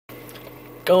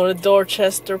Going to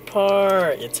Dorchester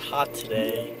Park. It's hot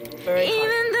today. Very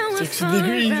hot. 60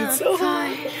 degrees. It's so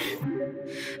hot.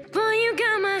 Boy, you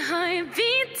got my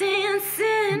heartbeat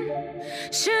dancing.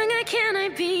 Sugar, can I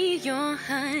be your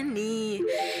honey?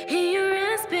 In your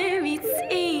raspberry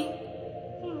tea.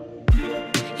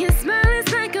 Your smile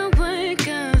is like a work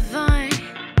of art.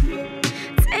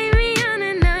 Take me on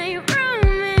a night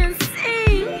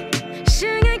romancing.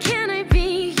 Sugar, can I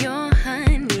be your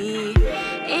honey?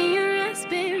 In your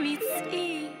raspberry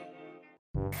tea.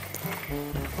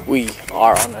 We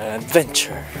are on an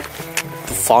adventure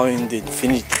to find the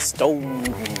Infinity Stone.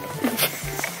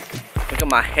 Look at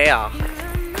my hair.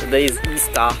 Today is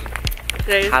Easter.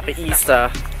 Happy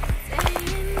Easter.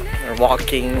 We're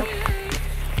walking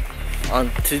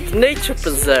onto the nature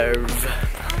preserve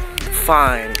to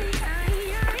find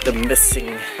the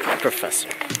missing professor.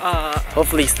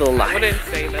 Hopefully he's still alive. I wouldn't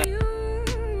say that.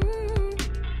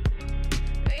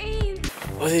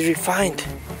 What did we find?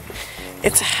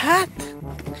 It's a hat.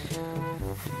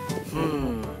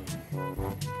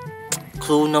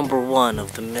 Clue number 1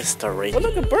 of the mystery. Oh,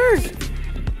 look, a bird.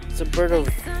 It's a bird of...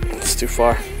 It's too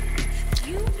far.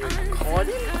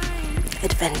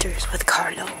 Adventures with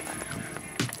Carlo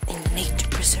in Nature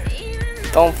Preserve.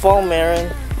 Don't fall,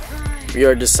 Marin. We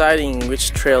are deciding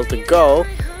which trail to go,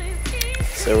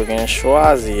 so we're gonna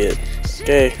schwazi it.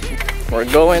 Okay,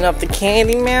 we're going up the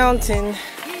Candy Mountain.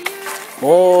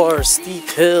 More steep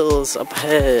hills up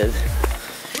ahead.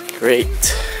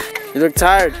 Great. You look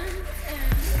tired.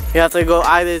 You have to go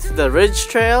either to the Ridge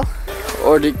Trail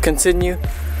or to continue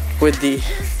with the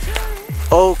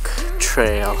Oak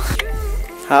Trail.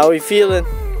 How are we feeling?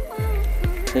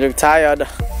 You look tired.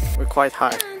 We're quite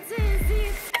high.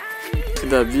 Look at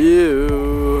the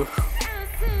view.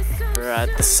 We're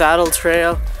at the Saddle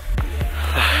Trail.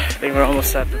 I think we're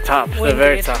almost at the top, the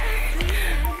very top.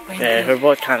 Yeah, we're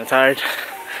both kind of tired.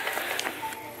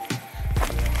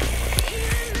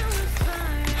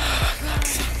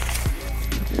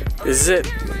 This is it.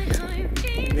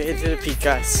 We made it to the peak,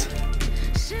 guys.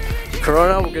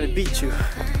 Corona, we're gonna beat you.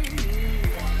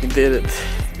 We did it.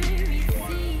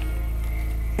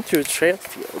 Through a trail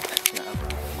field.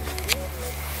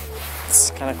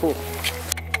 It's kind of cool.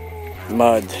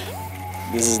 Mud.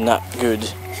 This is not good.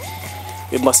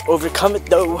 We must overcome it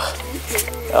though.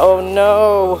 Oh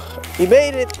no! We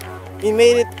made it! We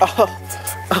made it! Oh.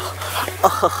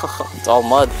 It's all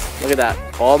mud. Look at that.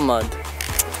 All mud.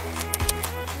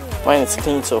 Mine is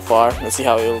clean so far. Let's see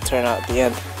how it will turn out at the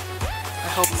end. I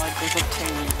hope mine goes up to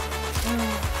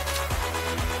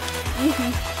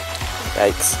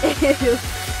Yikes.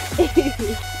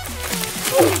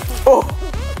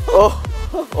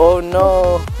 Oh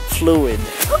no. Fluid.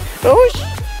 Oh,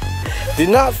 do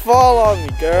not fall on me,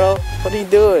 girl. What are you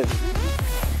doing?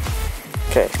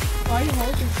 Okay. Why are you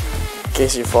holding? In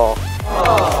case you fall.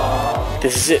 Aww.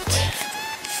 This is it.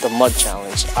 The mud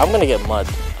challenge. I'm gonna get mud.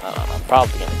 I'm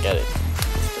probably gonna get it.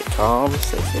 Stay calm,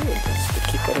 stay good. Just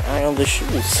keep an eye on the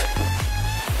shoes.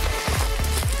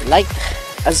 Light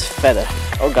as a feather.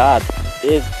 Oh god.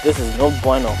 This is no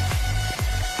bueno.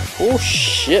 Oh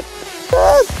shit.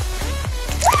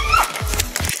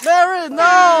 Marin,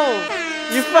 no!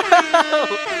 You fell!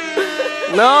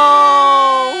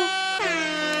 No!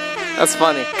 That's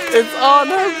funny. It's on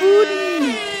her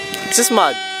booty! It's just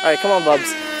mud. Alright, come on,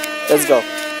 Bubs. Let's go.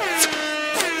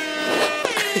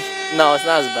 No, it's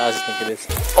not as bad as you think it is.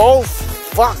 Oh,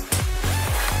 fuck!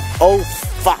 Oh,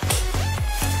 fuck!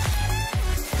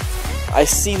 I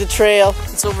see the trail.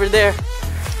 It's over there.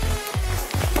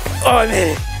 Oh, I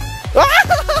made it! No!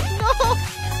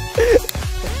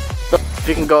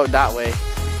 You can go that way.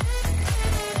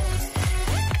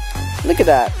 Look at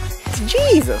that.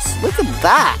 Jesus, look at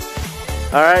that.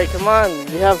 Alright, come on.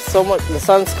 We have so much. The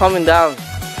sun's coming down.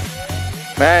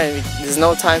 Man, there's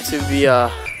no time to be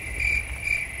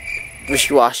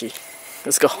wishy-washy.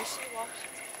 Let's go.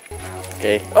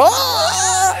 Okay.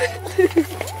 Oh!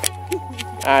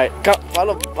 Alright, come,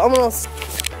 follow. Vámonos.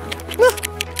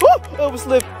 Oh, I almost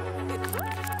slipped.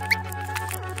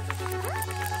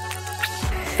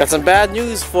 Got some bad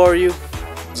news for you.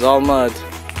 It's all mud.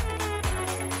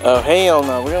 Oh, hell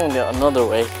no. We're going another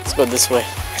way. Let's go this way.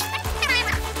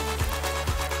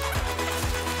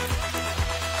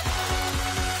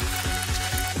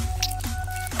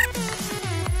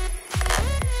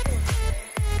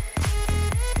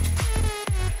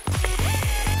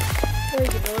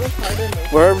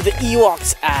 Where are the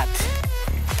Ewoks at?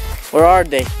 Where are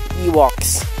they?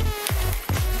 Ewoks.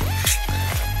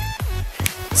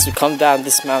 As we come down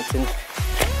this mountain,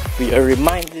 we are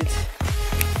reminded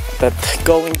that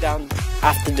going down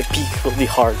after the peak will be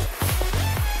hard.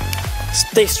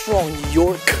 Stay strong, New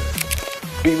York.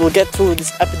 we will get through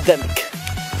this epidemic.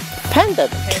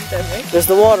 Pandemic. Pandemic? There's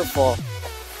the waterfall.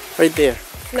 Right there.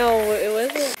 No, it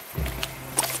wasn't.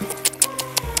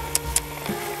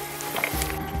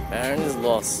 Erin is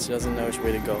lost. She doesn't know which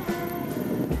way to go.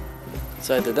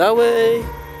 So either that way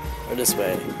or this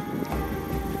way.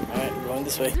 Alright, we're going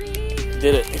this way. We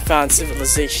did it. We found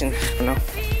civilization. I don't know.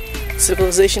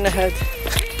 Civilization ahead.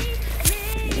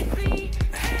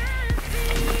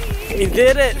 We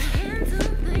did it!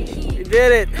 We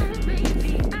did it!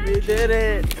 We did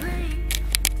it!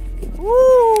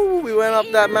 Woo! We went up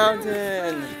that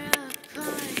mountain!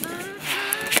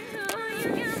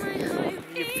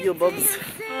 You feel, Bubs?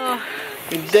 Oh,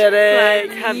 We did it!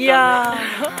 like,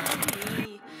 Yeah!